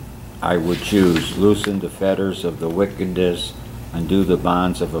I would choose. Loosen the fetters of the wickedness, undo the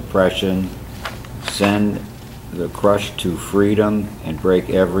bonds of oppression, send the crushed to freedom, and break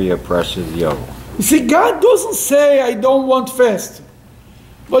every oppressive yoke. You see, God doesn't say, I don't want fast.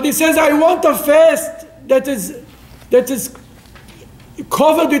 But He says, I want a fast that is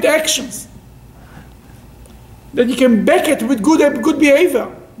covered with actions. That you can back it with good behavior.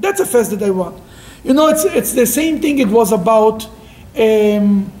 That's a fast that I want. You know, it's the same thing it was about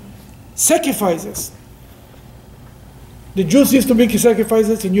sacrifices. The Jews used to make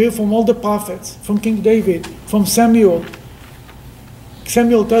sacrifices, and you hear from all the prophets, from King David, from Samuel.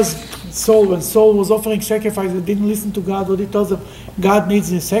 Samuel tells Saul, when Saul was offering sacrifices, didn't listen to God, what he tells them, God needs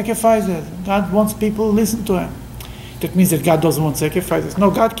his sacrifices. God wants people to listen to him. That means that God doesn't want sacrifices.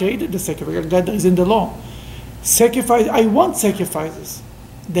 No, God created the sacrifice. God is in the law. I want sacrifices,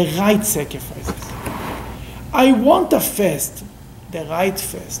 the right sacrifices. I want a fast, the right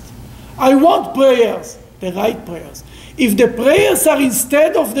fast. I want prayers, the right prayers. If the prayers are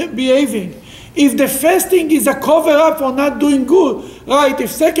instead of the behaving, if the fasting is a cover-up for not doing good, right, if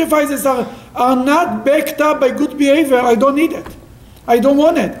sacrifices are not backed up by good behavior, I don't need it. I don't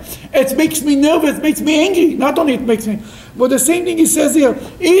want it. It makes me nervous, it makes me angry. Not only it makes me, but the same thing he says here.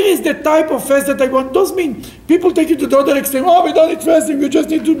 Here is the type of fast that I want. Doesn't mean people take it to the other extreme. Oh, we don't need fasting, you just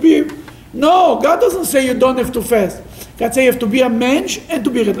need to be... No, God doesn't say you don't have to fast. God says you have to be a mensch and to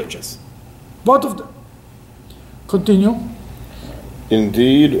be religious. Both of them. Continue.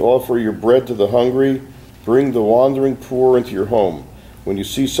 Indeed, offer your bread to the hungry, bring the wandering poor into your home. When you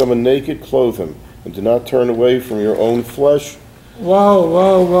see someone naked, clothe him, and do not turn away from your own flesh.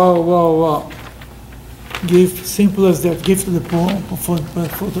 Wow. Give, simple as that. Give to the poor, food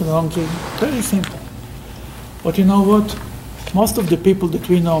to the hungry. Very simple. But you know what? Most of the people that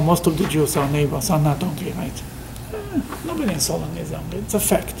we know, most of the Jews, our neighbors, are not hungry, right? Nobody in Solomon is hungry. It's a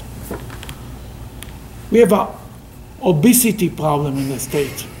fact. We have a obesity problem in the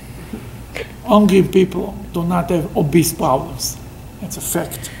state. Hungry people do not have obese problems. It's a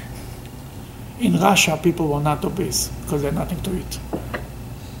fact. In Russia, people were not obese because they had nothing to eat.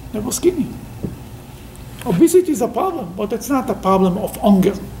 They were skinny. Obesity is a problem, but it's not a problem of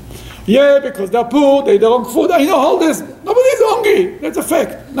hunger. Yeah, because they're poor, they don't have food. I know all this. Nobody is hungry. That's a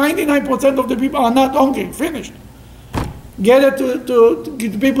fact. 99% of the people are not hungry. Finished. Get it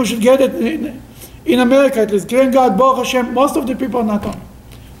to people should get it in America at least. Thank God, Baruch Hashem, most of the people are not hungry.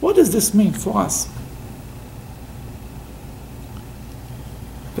 What does this mean for us?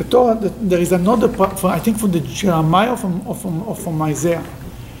 The Torah, there is another part, I think from the Jeremiah or from Isaiah.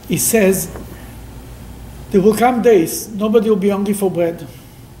 He says, there will come days, nobody will be hungry for bread.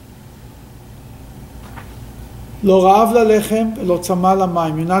 Lo ra'av lalechem v'lo tzama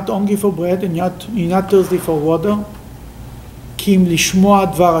lamayim. You're not hungry for bread and you're not thirsty for water. Ki im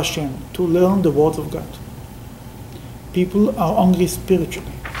lishmoa dvar Hashem, to learn the words of God. People are hungry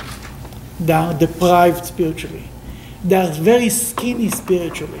spiritually. They are deprived spiritually. They are very skinny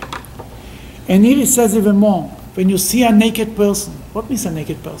spiritually. And here it says even more. When you see a naked person, what means a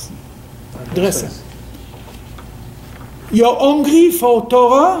naked person? Dressed. You're hungry for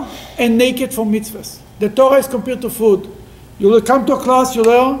Torah and naked for mitzvahs. The Torah is compared to food. You will come to a class, you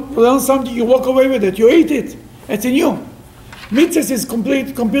learn something, you walk away with it, you eat it. It's in you. Mitzvahs is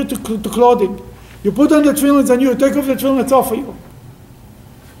compared to clothing. You put on the tefillin, it's on you. You take off the tefillin, it's off for you.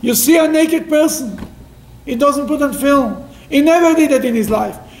 You see a naked person. He doesn't put on tefillin. He never did it in his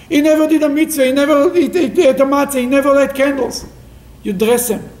life. He never did a mitzvah. He never ate a matzah. He never lit candles. You dress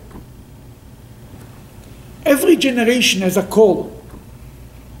him. Every generation has a call.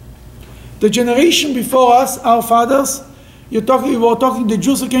 The generation before us, our fathers, we were talking, the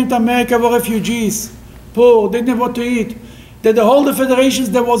Jews who came to America were refugees, poor, they didn't have what to eat. That the whole the federations,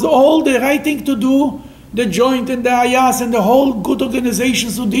 there was all the right thing to do, the Joint and the Ayas and the whole good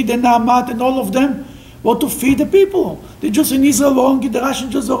organizations who did, the Naamat and all of them, were to feed the people. The Jews in Israel were hungry, the Russian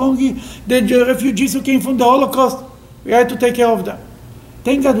Jews were hungry, the refugees who came from the Holocaust, we had to take care of them.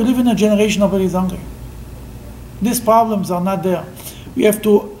 Thank God we live in a generation nobody is hungry. these problems are not there. We have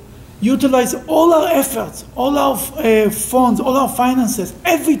to utilize all our efforts, all our funds, all our finances,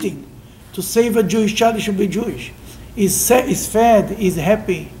 everything to save a Jewish child. He should be Jewish. He's fed, he's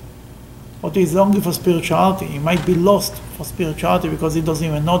happy. But he's hungry for spirituality. He might be lost for spirituality because he doesn't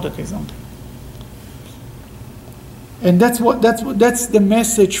even know that he's hungry. And that's the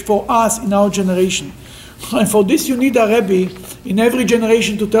message for us in our generation. And for this you need a Rebbe in every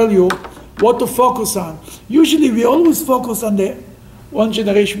generation to tell you what to focus on. Usually we always focus on the one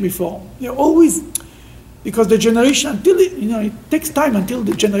generation before. They're always, because the generation, until it takes time until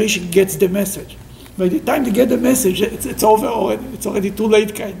the generation gets the message. By the time they get the message, it's over already. It's already too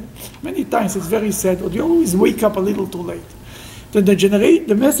late, kind of. Many times it's very sad, but you always wake up a little too late. Then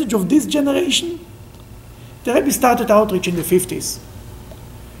the message of this generation, the Rebbe started outreach in the 50s.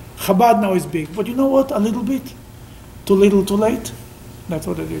 Chabad now is big, but you know what? A little bit, too little, too late. That's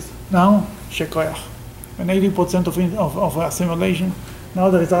what it is. Now, shekoyach. And 80% of assimilation. Now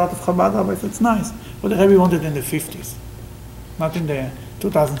there is a lot of Chabad rabbis. It's nice, but the Rebbe wanted in the 50s, not in the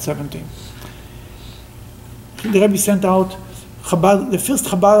 2017. The Rebbe sent out Chabad. The first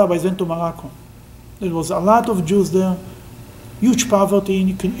Chabad rabbis went to Morocco. There was a lot of Jews there, huge poverty,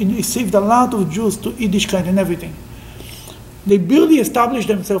 and he saved a lot of Jews to Yiddishkeit and everything. They barely established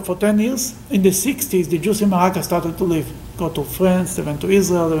themselves for 10 years. In the 60s, the Jews in Morocco started to live. Go to France, they went to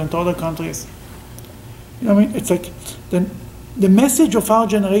Israel, they went to other countries. You know what I mean? It's like the message of our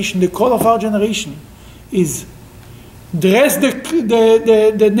generation, the call of our generation is dress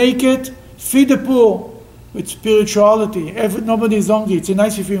the naked, feed the poor with spirituality. Nobody is hungry. It's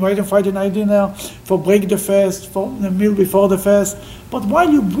nice if you invite them Friday night dinner for break the fast, for the meal before the fast. But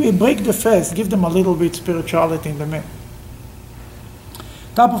while you break the fast, give them a little bit spirituality in the meal.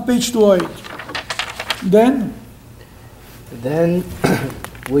 Top of page 208. Then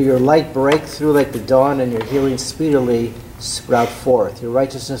will your light break through like the dawn, and your healing speedily sprout forth. Your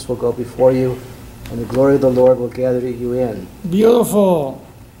righteousness will go before you, and the glory of the Lord will gather you in. Beautiful.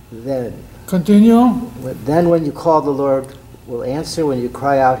 Then. Continue. Then when you call, the Lord will answer. When you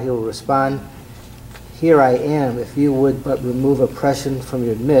cry out, he will respond. Here I am. If you would but remove oppression from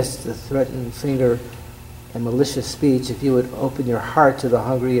your midst, the threatening finger and malicious speech, if you would open your heart to the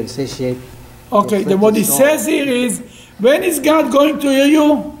hungry and satiate. Okay, then what he says here is, when is God going to hear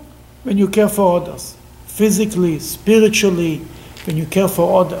you? When you care for others. Physically, spiritually, when you care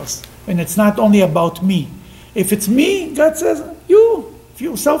for others. And it's not only about me. If it's me, God says, if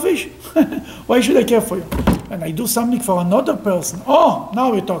you're selfish, why should I care for you? And I do something for another person. Oh,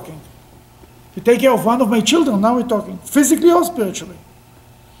 now we're talking. If you take care of one of my children, now we're talking. Physically or spiritually.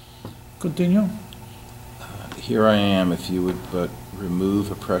 Continue. Here I am, if you would but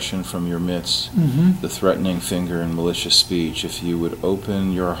remove oppression from your midst, the threatening finger and malicious speech, if you would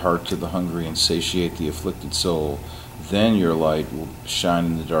open your heart to the hungry and satiate the afflicted soul, then your light will shine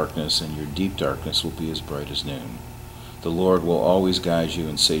in the darkness, and your deep darkness will be as bright as noon. The Lord will always guide you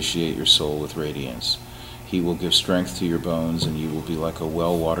and satiate your soul with radiance. He will give strength to your bones, and you will be like a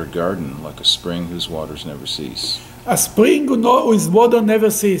well-watered garden, like a spring whose waters never cease. A spring whose water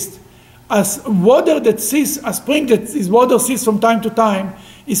never ceased. As water that ceases, a spring that is water ceases from time to time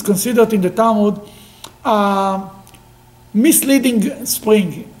is considered in the Talmud misleading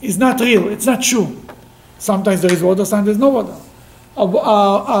spring. It's not real. It's not true. Sometimes there is water, sometimes there is no water.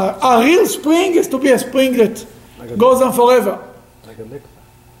 A real spring is to be a spring that goes on forever. Like a mikveh.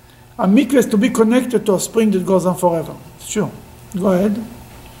 A mikveh is to be connected to a spring that goes on forever. It's true. Go ahead.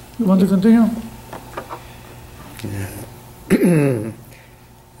 You want to continue? Yeah.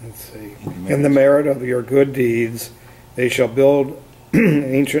 Let's see. In the merit of your good deeds, they shall build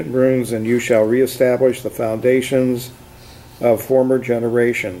ancient ruins, and you shall reestablish the foundations of former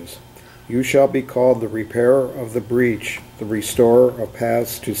generations. You shall be called the repairer of the breach, the restorer of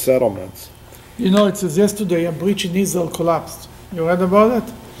paths to settlements. You know, it says yesterday a breach in Israel collapsed. You read about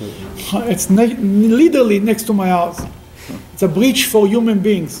it? It's literally next to my house. It's a breach for human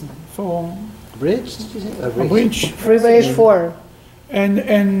beings. For bridge? A breach. Freeway 4.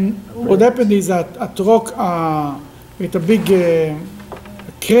 And what happened is that a truck with a big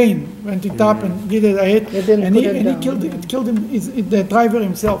crane went it up and did a hit, and he killed him, the driver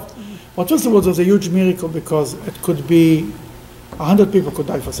himself. But first of all, it was a huge miracle because it could be 100 people could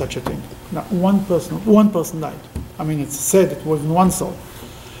die for such a thing. Now, one person died. I mean, it's said it wasn't one soul.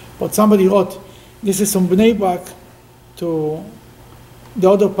 But somebody wrote, this is from Bnei Brak to the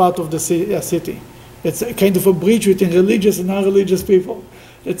other part of the city. It's a kind of a breach between religious and non-religious people.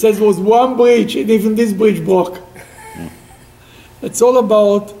 It says it was one breach, and even this bridge broke. It's all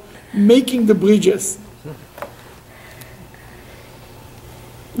about making the bridges.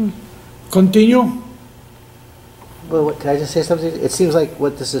 Continue. Well, can I just say something? It seems like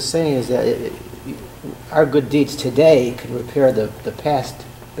what this is saying is that our good deeds today can repair the past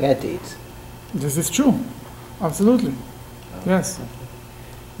bad deeds. This is true. Absolutely. Yes.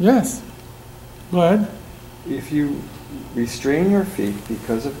 Yes. Go ahead. If you restrain your feet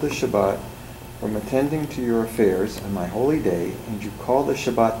because of the Shabbat from attending to your affairs on my holy day, and you call the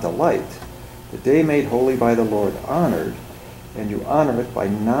Shabbat delight, the day made holy by the Lord honored, and you honor it by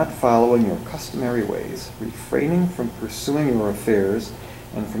not following your customary ways, refraining from pursuing your affairs,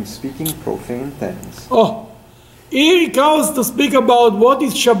 and from speaking profane things. Oh, here he comes to speak about what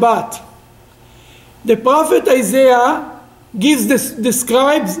is Shabbat. The prophet Isaiah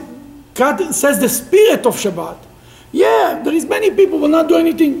describes, says the spirit of Shabbat. Yeah, there is many people who will not do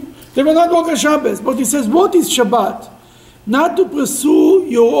anything. They will not work on Shabbos. But he says, what is Shabbat? Not to pursue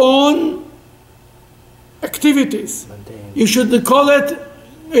your own activities. You should call it,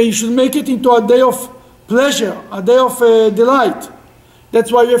 you should make it into a day of pleasure, a day of delight.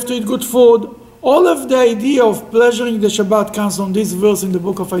 That's why you have to eat good food. All of the idea of pleasuring the Shabbat comes from this verse in the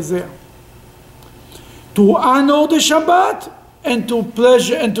book of Isaiah. To honor the Shabbat and to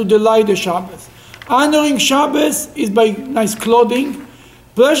pleasure and to delight the Shabbos. Honoring Shabbos is by nice clothing.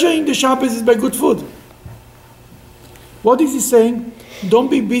 Pleasuring the Shabbos is by good food. What is he saying? Don't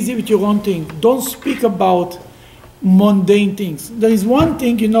be busy with your own thing. Don't speak about mundane things. There is one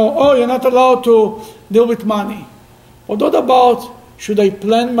thing, you're not allowed to deal with money. But what about, should I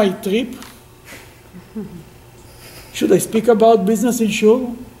plan my trip? Should I speak about business in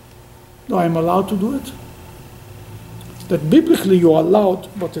shul? No, I'm allowed to do it. That biblically you are allowed,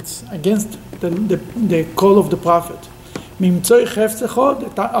 but it's against the call of the prophet.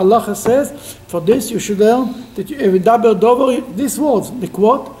 Allah says, for this you should learn that these words, the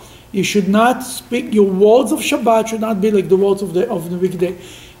quote, you should not speak, your words of Shabbat should not be like the words of the weekday.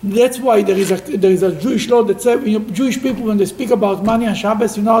 That's why there is a Jewish law that says, Jewish people, when they speak about money on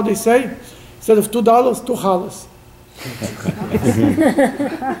Shabbos, you know how they say? Instead of $2,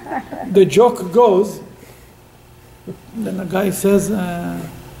 $2. The joke goes, then the guy says, I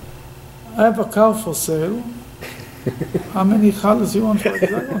have a car for sale. How many challahs you want for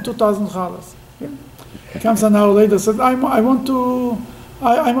it? I want 2,000 challahs. Comes an hour later, says, I'm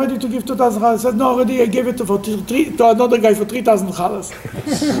ready to give 2,000 challahs. Says, no, already I gave it to another guy for 3,000 challahs.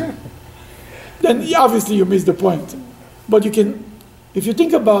 Then obviously you miss the point. But you can, if you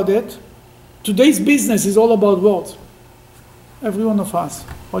think about it, today's business is all about words. Every one of us.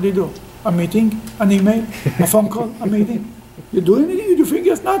 What do? A meeting, an email, a phone call, a meeting. You do anything? You do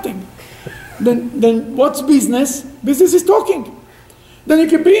fingers? Nothing. Then what's business? Business is talking. Then you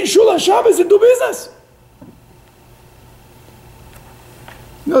can be in shul on Shabbos and do business.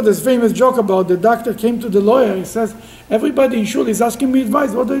 There's a famous joke about the doctor came to the lawyer. He says, everybody in shul is asking me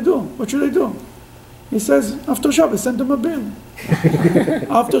advice. What do I do? What should I do? He says, after Shabbos, send him a bill.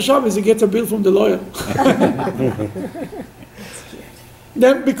 After Shabbos, he gets a bill from the lawyer.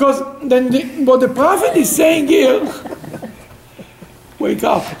 What the prophet is saying here, wake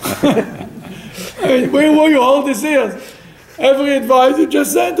up. Where were you all these years? Every advice you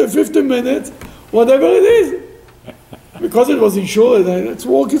just sent in 15 minutes, whatever it is. Because it was insured, it's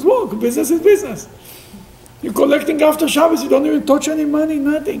work is work, business is business. You're collecting after Shabbos, you don't even touch any money,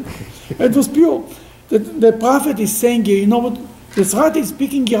 nothing. It was pure. The prophet is saying here, what? The Tzrat is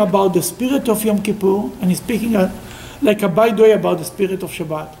speaking here about the spirit of Yom Kippur, and he's speaking like a by-the-way about the spirit of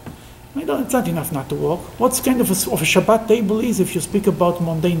Shabbat. It's not enough not to work. What kind of a Shabbat table is if you speak about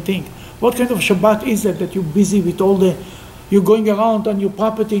mundane thing? What kind of Shabbat is that you're busy with you're going around on your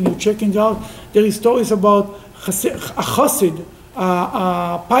property and you're checking out? There is stories about a chassid,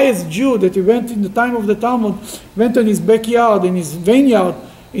 a pious Jew that he went in the time of the Talmud, went in his backyard, in his vineyard,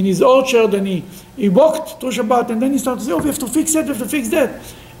 in his orchard, and he walked through Shabbat, and then he started to say, we have to fix that, we have to fix that.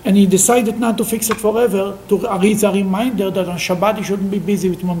 And he decided not to fix it forever. It's a reminder that on Shabbat you shouldn't be busy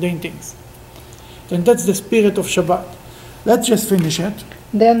with mundane things. And that's the spirit of Shabbat. Let's just finish it.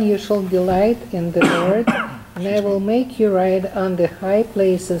 Then you shall delight in the Lord, and I will make you ride on the high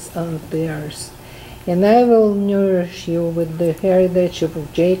places of the earth. And I will nourish you with the heritage of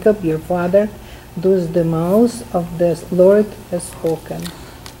Jacob your father, thus the mouth of the Lord has spoken.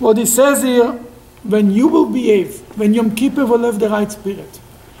 What he says here, when you will behave, when Yom Kippur will have the right spirit,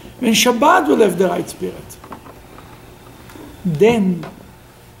 when Shabbat will have the right spirit, then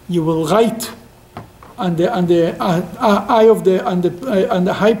you will write on the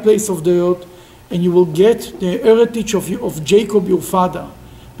high place of the earth, and you will get the heritage of Jacob your father.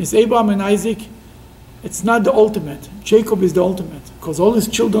 Means Abraham and Isaac, it's not the ultimate. Jacob is the ultimate, because all his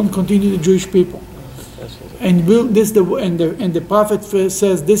children continue the Jewish people. And the prophet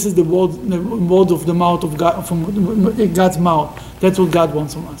says this is the word of the mouth of God, from God's mouth. That's what God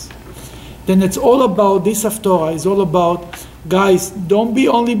wants from us. Then it's all about this Haftorah. It's all about, guys, don't be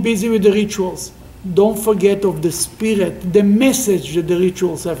only busy with the rituals. Don't forget of the spirit, the message that the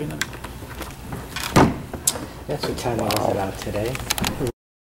rituals have in them. That's what time is it out today?